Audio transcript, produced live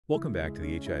Welcome back to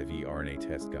the HIV RNA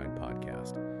Test Guide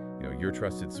podcast. Your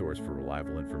trusted source for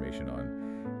reliable information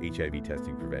on HIV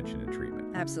testing prevention and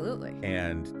treatment. Absolutely.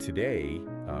 And today,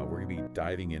 we're going to be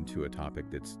diving into a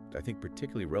topic that's, I think,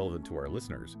 particularly relevant to our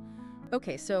listeners.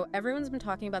 Okay, so everyone's been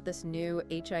talking about this new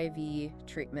HIV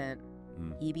treatment,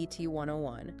 EBT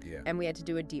 101, and we had to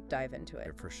do a deep dive into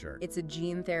it. For sure. It's a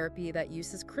gene therapy that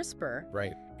uses CRISPR,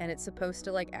 Right. and it's supposed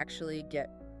to actually get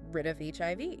rid of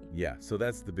HIV. Yeah, so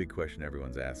that's the big question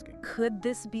everyone's asking. Could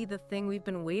this be the thing we've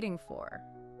been waiting for?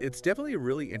 It's definitely a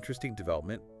really interesting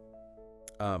development.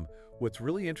 What's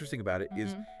really interesting about it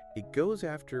is it goes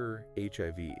after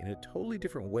HIV in a totally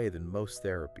different way than most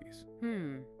therapies.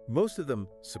 Most of them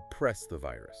suppress the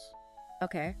virus.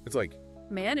 Okay. It's like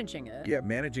managing it. Yeah,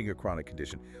 managing a chronic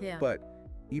condition. Yeah. But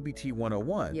EBT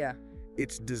 101, yeah,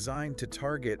 it's designed to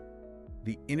target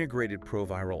the integrated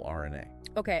proviral RNA.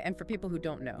 Okay, and for people who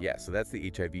don't know. Yeah, so that's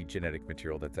the HIV genetic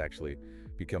material that's actually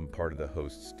become part of the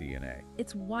host's DNA.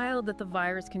 It's wild that the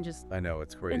virus can just I know,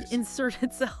 it's crazy. insert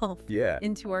itself Yeah.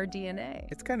 into our DNA.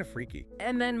 It's kind of freaky.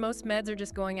 And then most meds are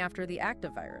just going after the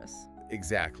active virus.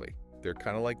 Exactly. They're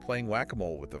kind of like playing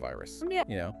whack-a-mole with the virus.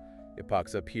 Yeah. It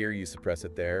pops up here, you suppress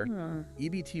it there.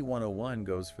 EBT 101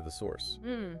 goes for the source.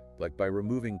 Like by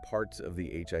removing parts of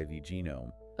the HIV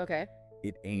genome, Okay.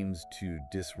 it aims to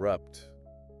disrupt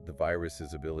the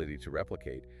virus's ability to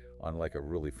replicate on a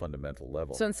really fundamental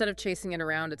level. So instead of chasing it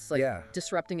around, it's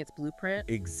disrupting its blueprint?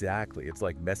 Exactly. It's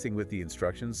like messing with the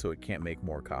instructions so it can't make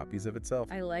more copies of itself.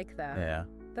 I like that. Yeah.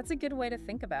 That's a good way to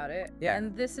think about it. Yeah.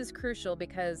 And this is crucial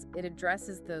because it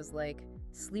addresses those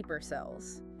sleeper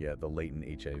cells. Yeah, the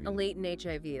latent HIV. A latent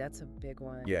HIV, that's a big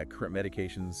one. Yeah, current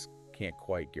medications can't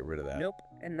quite get rid of that. Nope.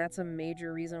 And that's a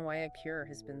major reason why a cure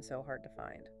has been so hard to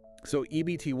find. So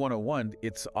EBT 101,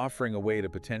 it's offering a way to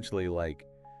potentially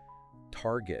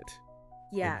target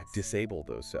and disable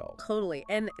those cells. Totally.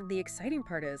 And the exciting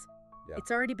part is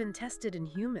it's already been tested in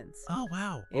humans. Oh,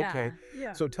 wow. Yeah. Okay.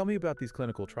 Yeah. So tell me about these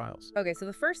clinical trials. Okay, so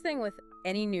the first thing with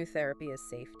any new therapy is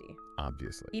safety.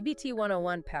 Obviously. EBT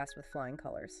 101 passed with flying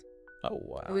colors. Oh,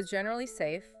 wow. It was generally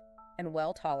safe and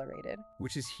well tolerated.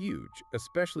 Which is huge,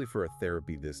 especially for a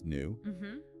therapy this new.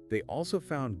 They also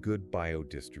found good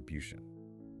biodistribution.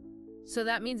 So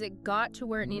that means it got to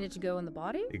where it needed to go in the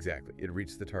body? Exactly. It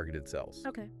reached the targeted cells.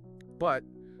 Okay. But,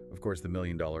 of course, the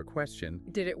million-dollar question.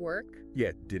 Did it work?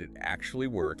 Yeah, did it actually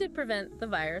work? Did it prevent the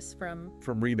virus from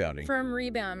rebounding? From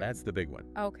rebound. That's the big one.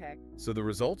 Okay. So the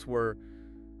results were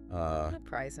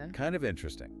surprising. kind of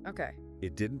interesting. Okay.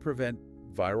 It didn't prevent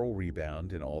viral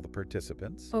rebound in all the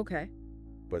participants. Okay.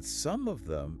 But some of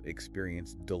them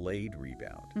experienced delayed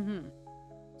rebound.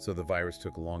 So the virus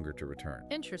took longer to return.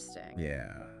 Interesting.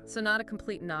 Yeah. So not a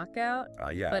complete knockout,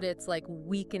 Yeah. but it's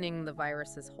weakening the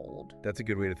virus's hold. That's a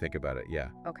good way to think about it, yeah.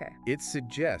 Okay. It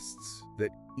suggests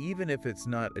that even if it's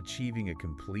not achieving a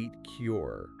complete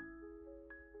cure,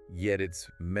 yet it's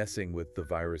messing with the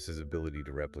virus's ability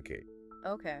to replicate.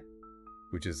 Okay.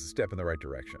 Which is a step in the right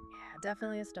direction. Yeah,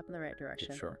 definitely a step in the right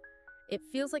direction. Sure. It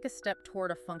feels like a step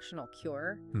toward a functional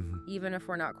cure, even if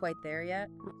we're not quite there yet.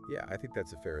 Yeah, I think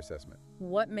that's a fair assessment.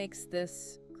 What makes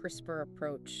this CRISPR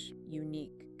approach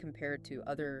unique compared to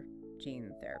other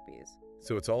gene therapies?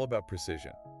 So it's all about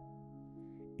precision.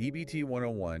 EBT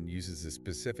 101 uses a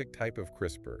specific type of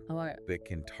CRISPR that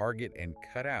can target and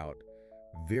cut out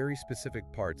very specific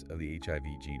parts of the HIV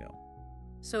genome.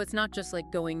 So it's not just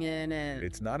going in and...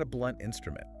 It's not a blunt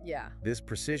instrument. Yeah. This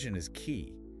precision is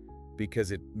key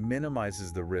because it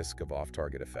minimizes the risk of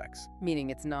off-target effects. Meaning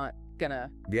it's not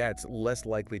gonna... Yeah, it's less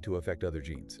likely to affect other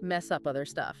genes. Mess up other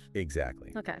stuff.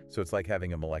 Exactly. Okay. So it's like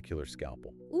having a molecular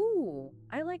scalpel. Ooh,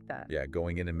 I like that. Yeah,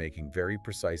 going in and making very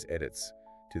precise edits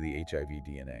to the HIV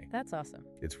DNA. That's awesome.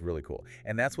 It's really cool.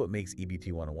 And that's what makes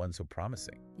EBT 101 so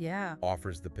promising. Yeah.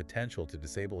 Offers the potential to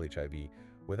disable HIV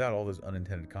without all those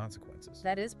unintended consequences.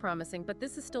 That is promising, but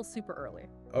this is still super early.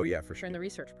 Oh, yeah, for sure. We're in the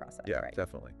research process, Yeah, right?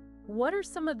 definitely. What are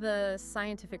some of the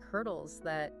scientific hurdles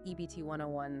that EBT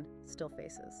 101 still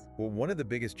faces? Well, one of the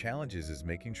biggest challenges is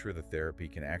making sure the therapy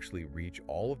can actually reach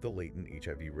all of the latent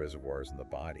HIV reservoirs in the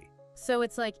body. So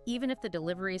it's even if the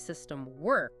delivery system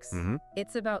works,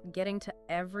 it's about getting to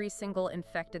every single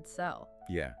infected cell.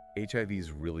 Yeah, HIV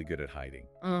is really good at hiding.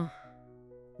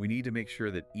 We need to make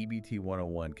sure that EBT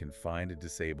 101 can find and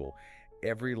disable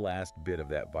every last bit of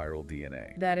that viral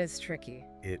DNA. That is tricky.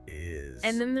 It is.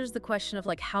 And then there's the question of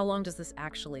how long does this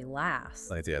actually last?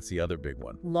 That's the other big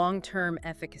one. Long-term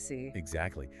efficacy.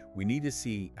 Exactly. We need to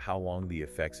see how long the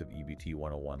effects of EBT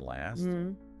 101 last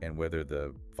and whether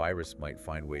the virus might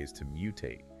find ways to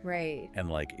mutate. Right. And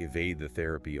evade the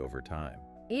therapy over time.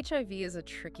 HIV is a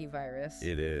tricky virus.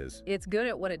 It is. It's good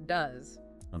at what it does.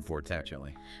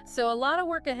 unfortunately. So a lot of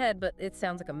work ahead, but it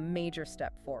sounds like a major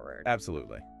step forward.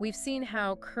 Absolutely. We've seen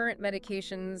how current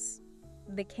medications,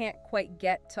 they can't quite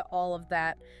get to all of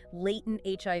that latent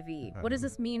HIV. What does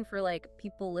this mean for, like,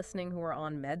 people listening who are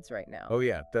on meds right now? Oh,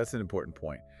 yeah, that's an important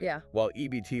point. Yeah. While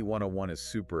EBT 101 is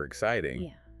super exciting,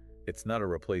 Yeah. it's not a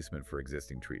replacement for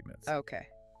existing treatments. Okay.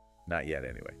 Not yet,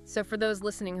 anyway. So for those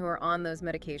listening who are on those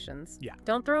medications, Yeah.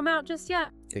 don't throw them out just yet.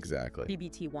 Exactly.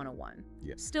 EBT 101.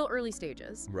 Yeah. Still early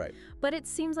stages. Right. But it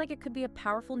seems like it could be a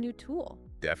powerful new tool.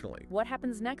 Definitely. What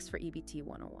happens next for EBT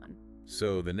 101?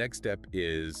 So the next step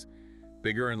is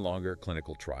bigger and longer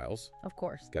clinical trials. Of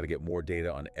course. Got to get more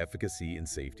data on efficacy and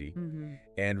safety.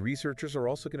 And researchers are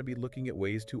also going to be looking at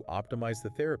ways to optimize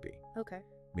the therapy. Okay.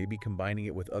 Maybe combining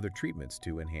it with other treatments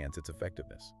to enhance its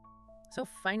effectiveness. So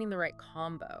finding the right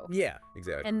combo. Yeah,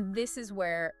 exactly. And this is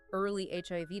where early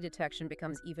HIV detection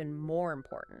becomes even more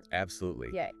important. Absolutely.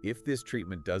 Yeah. If this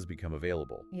treatment does become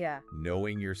available, Yeah.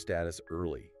 knowing your status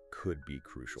early could be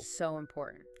crucial. So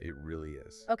important. It really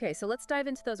is. Okay, so let's dive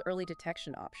into those early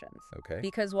detection options. Okay.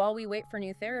 Because while we wait for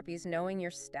new therapies, knowing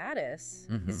your status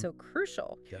is so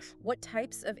crucial. Yes. What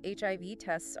types of HIV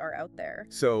tests are out there?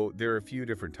 So there are a few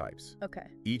different types, Okay,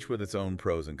 each with its own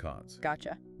pros and cons.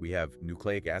 gotcha. We have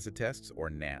nucleic acid tests, or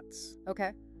NATs,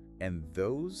 Okay. and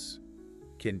those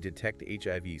can detect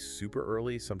HIV super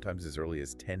early, sometimes as early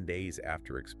as 10 days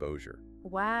after exposure.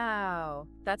 Wow,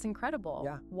 that's incredible.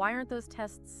 Yeah. Why aren't those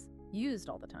tests used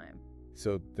all the time?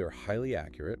 So they're highly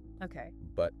accurate, Okay.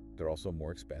 but they're also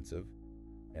more expensive,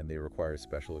 and they require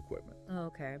special equipment,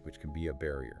 Okay. which can be a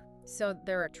barrier. So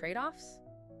there are trade-offs?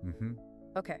 Mm-hmm.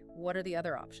 Okay, what are the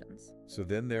other options? So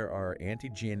then there are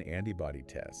antigen antibody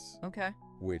tests, Okay.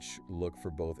 which look for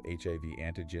both HIV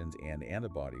antigens and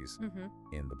antibodies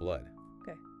in the blood.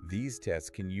 Okay. These tests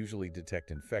can usually detect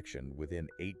infection within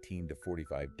 18 to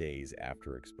 45 days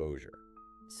after exposure.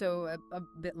 So a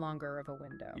bit longer of a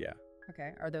window. Yeah,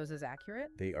 Okay, are those as accurate?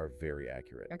 they are very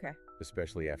accurate, Okay.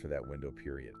 especially after that window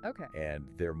period. Okay. And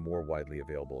they're more widely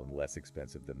available and less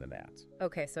expensive than the NATs.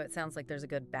 Okay, so it sounds like there's a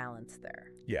good balance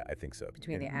there Yeah, I think so.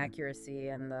 between the And- accuracy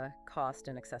and the cost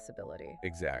and accessibility.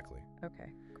 Exactly. Okay,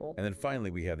 cool. And then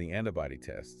finally, we have the antibody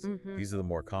tests. These are the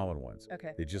more common ones.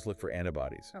 Okay. They just look for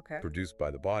antibodies Okay. produced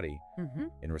by the body Mm-hmm.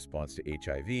 in response to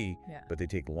HIV, Yeah. but they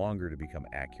take longer to become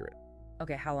accurate.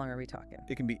 Okay, how long are we talking?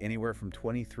 They can be anywhere from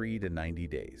 23 to 90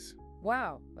 days.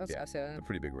 Wow. Okay, Yeah, so a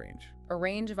pretty big range. a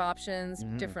range of options,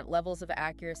 different levels of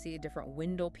accuracy, different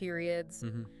window periods.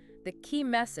 The key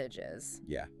message is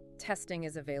Yeah, testing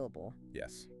is available,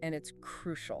 yes, and it's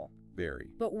crucial. very.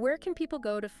 But where can people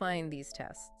go to find these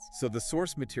tests? So the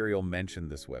source material mentioned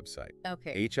this website,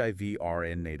 Okay,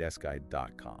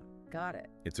 hivrnadesguide.com. got it.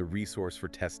 It's a resource for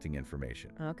testing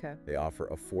information. Okay. They offer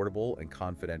affordable and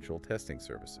confidential testing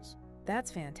services.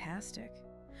 That's fantastic.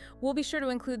 We'll be sure to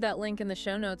include that link in the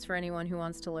show notes for anyone who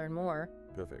wants to learn more.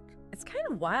 Perfect. It's kind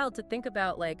of wild to think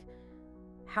about, like,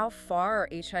 how far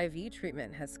HIV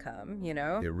treatment has come, you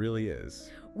know? It really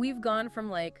is. We've gone from,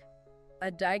 like, a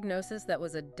diagnosis that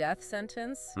was a death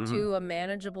sentence to a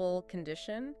manageable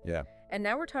condition. Yeah, And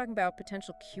now we're talking about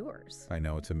potential cures. I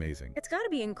know. It's amazing. It's got to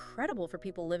be incredible for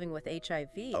people living with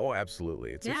HIV. Oh,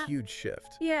 absolutely. It's Yeah. a huge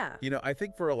shift. Yeah. You know, I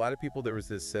think for a lot of people, there was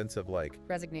this sense of like,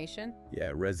 Resignation?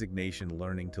 yeah, resignation,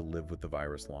 learning to live with the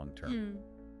virus long term.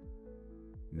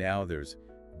 Now there's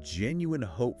genuine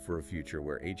hope for a future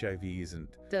where HIV isn't,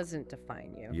 Doesn't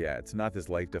define you. yeah, it's not this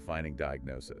life-defining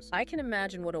diagnosis. I can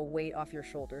imagine what a weight off your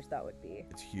shoulders that would be.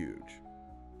 It's huge.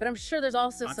 But I'm sure there's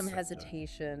also some Concept,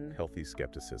 hesitation. Healthy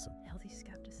skepticism. Healthy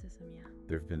skepticism, yeah.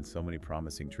 There have been so many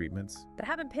promising treatments. That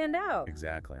haven't panned out.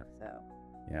 Exactly. So,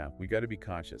 Yeah, we got to be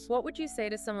conscious. what would you say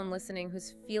to someone listening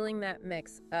who's feeling that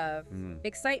mix of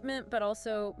excitement, but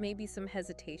also maybe some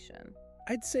hesitation?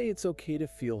 I'd say it's okay to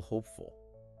feel hopeful.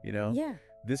 You know? Yeah.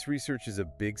 This research is a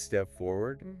big step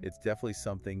forward. It's definitely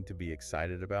something to be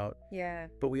excited about, Yeah.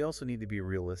 but we also need to be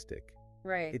realistic.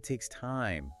 Right. It takes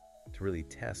time to really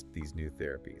test these new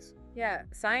therapies. Yeah.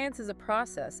 Science is a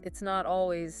process. It's not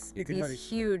always You can these already-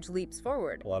 huge leaps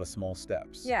forward. A lot of small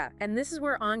steps. Yeah. And this is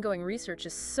where ongoing research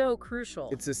is so crucial.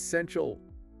 It's essential.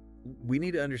 We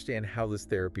need to understand how this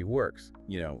therapy works,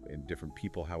 you know, in different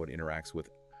people, how it interacts with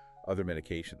other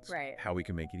medications, Right. how we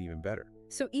can make it even better.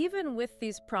 So even with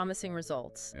these promising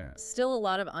results, Yeah. still a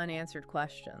lot of unanswered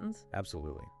questions.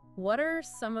 Absolutely. What are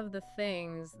some of the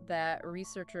things that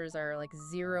researchers are like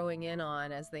zeroing in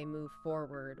on as they move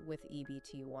forward with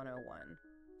EBT 101?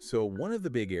 So one of the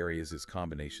big areas is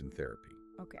combination therapy.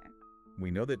 Okay.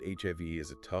 We know that HIV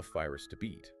is a tough virus to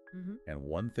beat, and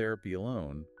one therapy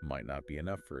alone might not be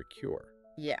enough for a cure.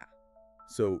 Yeah.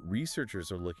 So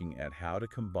researchers are looking at how to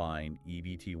combine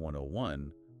EBT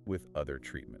 101 with other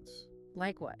treatments.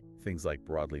 Like what? Things like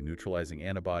broadly neutralizing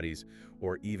antibodies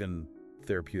or even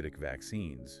therapeutic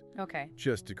vaccines, Okay.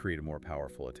 just to create a more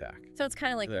powerful attack. So it's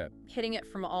kind of like Yeah. hitting it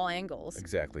from all angles.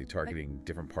 Exactly, targeting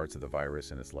different parts of the virus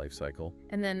and its life cycle.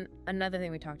 And then another thing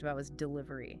we talked about was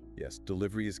delivery. Yes,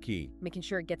 delivery is key. Making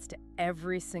sure it gets to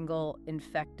every single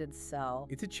infected cell.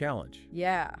 It's a challenge.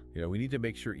 Yeah. We need to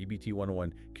make sure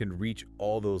EBT-101 can reach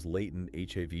all those latent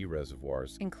HIV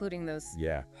reservoirs. Including those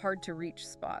hard-to-reach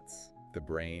spots. The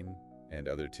brain and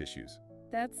other tissues.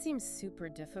 That seems super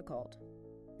difficult.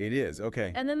 It is,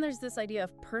 okay. And then there's this idea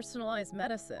of personalized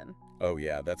medicine. Oh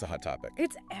yeah, that's a hot topic.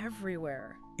 It's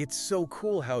everywhere. It's so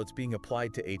cool how it's being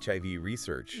applied to HIV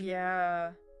research.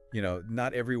 Yeah.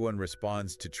 Not everyone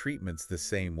responds to treatments the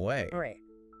same way. Right.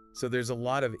 So there's a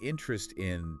lot of interest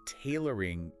in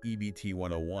tailoring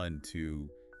EBT-101 to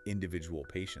individual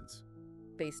patients.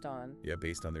 Based on? Yeah,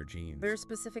 based on their genes. Their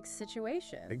specific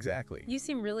situation. Exactly. You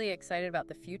seem really excited about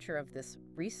the future of this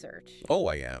research. Oh,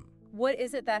 I am. What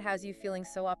is it that has you feeling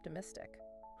so optimistic?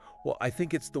 Well, I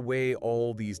think it's the way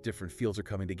all these different fields are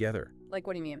coming together. Like,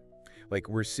 what do you mean? Like,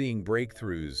 we're seeing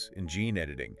breakthroughs in gene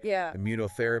editing, Yeah.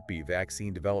 immunotherapy,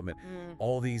 vaccine development.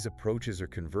 All these approaches are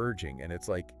converging, and it's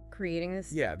like Creating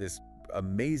this? yeah, this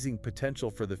amazing potential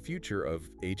for the future of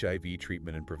HIV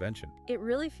treatment and prevention. It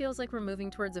really feels like we're moving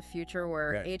towards a future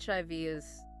where Yeah. HIV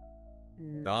is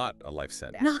Not a life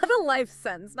sentence. not a life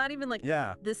sentence, not even like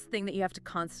Yeah. this thing that you have to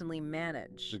constantly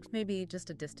manage. Maybe just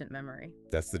a distant memory.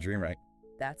 That's the dream, right?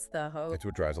 That's the hope. It's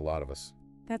what drives a lot of us.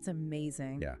 That's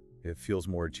amazing. Yeah. It feels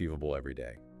more achievable every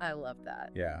day. I love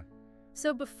that. Yeah.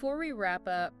 So before we wrap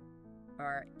up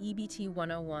our EBT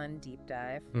 101 deep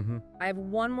dive, Mm-hmm. I have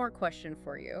one more question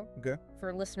for you. Okay.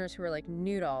 For listeners who are like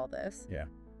new to all this. Yeah.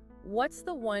 What's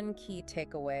the one key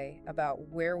takeaway about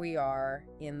where we are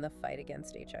in the fight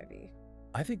against HIV?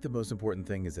 I think the most important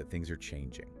thing is that things are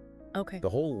changing. Okay. The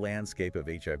whole landscape of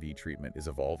HIV treatment is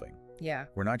evolving. Yeah.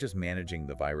 We're not just managing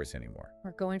the virus anymore.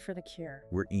 We're going for the cure.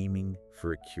 We're aiming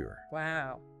for a cure.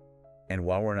 Wow. And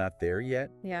while we're not there yet,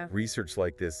 Yeah. research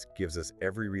like this gives us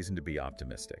every reason to be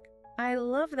optimistic. I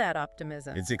love that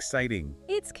optimism. It's exciting.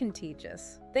 It's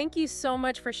contagious. Thank you so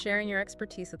much for sharing your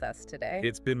expertise with us today.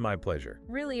 It's been my pleasure.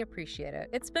 Really appreciate it.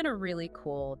 It's been a really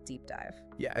cool deep dive.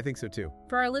 Yeah, I think so too.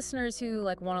 For our listeners who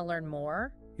want to learn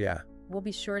more, Yeah. we'll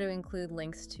be sure to include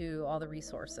links to all the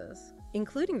resources,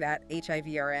 including that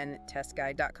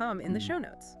HIVRNtestguide.com in the show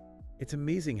notes. It's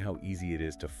amazing how easy it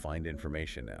is to find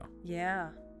information now. Yeah,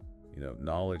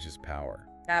 Knowledge is power.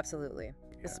 absolutely.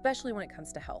 Yeah. Especially when it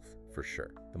comes to health. For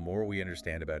sure. The more we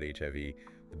understand about HIV,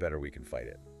 the better we can fight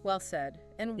it. Well said.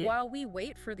 And Yeah. while we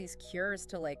wait for these cures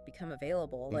to become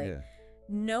available, Yeah.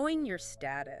 knowing your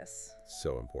status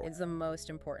So important. is the most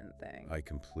important thing. I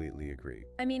completely agree.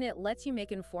 I mean, it lets you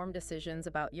make informed decisions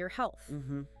about your health.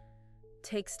 Mm-hmm.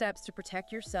 Take steps to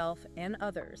protect yourself and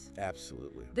others.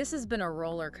 Absolutely. This has been a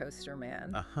roller coaster,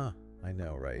 man. Uh-huh. I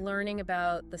know, right? Learning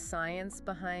about the science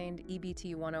behind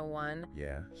EBT 101,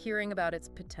 Yeah. hearing about its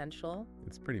potential,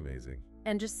 It's pretty amazing.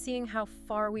 and just seeing how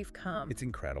far we've come. It's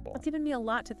incredible. It's given me a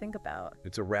lot to think about.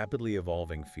 It's a rapidly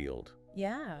evolving field.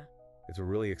 Yeah. It's a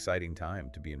really exciting time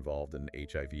to be involved in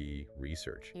HIV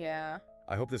research. Yeah.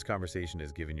 I hope this conversation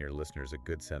has given your listeners a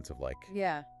good sense of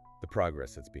Yeah. the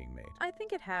progress that's being made. I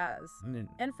think it has. Mm.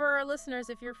 And for our listeners,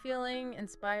 if you're feeling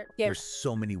inspired, There's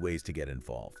so many ways to get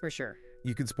involved. for sure.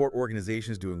 You can support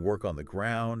organizations doing work on the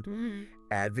ground, Mm-hmm.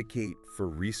 advocate for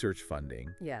research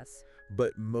funding, Yes.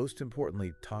 but most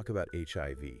importantly, talk about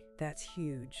HIV. That's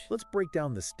huge. Let's break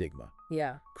down the stigma.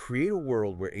 Yeah. Create a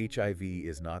world where HIV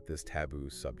is not this taboo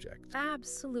subject.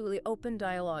 Absolutely. Open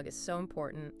dialogue is so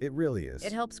important. It really is.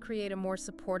 It helps create a more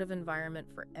supportive environment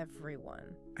for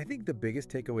everyone. I think the biggest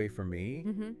takeaway for me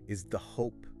Mm-hmm. is the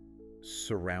hope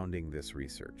surrounding this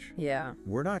research. Yeah.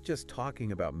 We're not just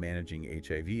talking about managing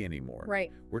HIV anymore.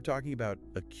 Right. We're talking about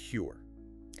a cure.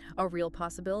 A real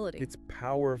possibility. It's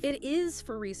powerful. It is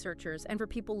for researchers and for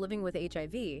people living with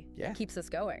HIV. Yeah. It keeps us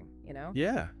going,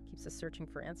 Yeah. Keeps us searching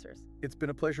for answers. It's been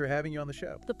a pleasure having you on the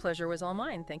show. The pleasure was all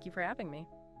mine. Thank you for having me.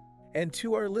 And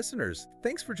to our listeners,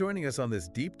 thanks for joining us on this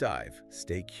deep dive.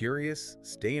 Stay curious,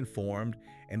 stay informed,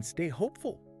 and stay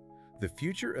hopeful. The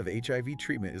future of HIV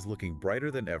treatment is looking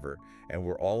brighter than ever, and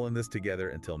we're all in this together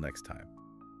until next time.